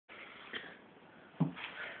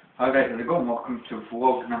Hi guys, how's it going? Welcome to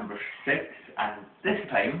vlog number 6, and this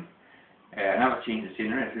time, I never changed the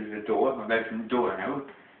scenery. This is the door. I'm out from the door now,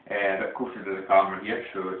 a bit closer to the camera here,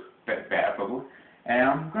 so it's a bit better probably.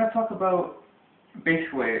 I'm going to talk about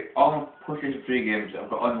basically all PlayStation 3 games that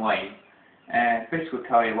I've got online, and basically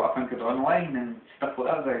tell you what I think of online and stuff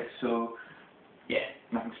like that guys, so yeah,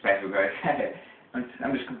 nothing special guys.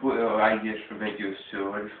 I'm just completely out of ideas for videos,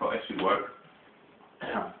 so I just thought this would work.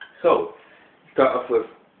 So, start off with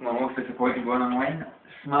my most disappointing one online,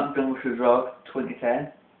 SmackDown vs Raw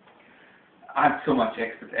 2010. I had so much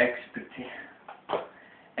expectation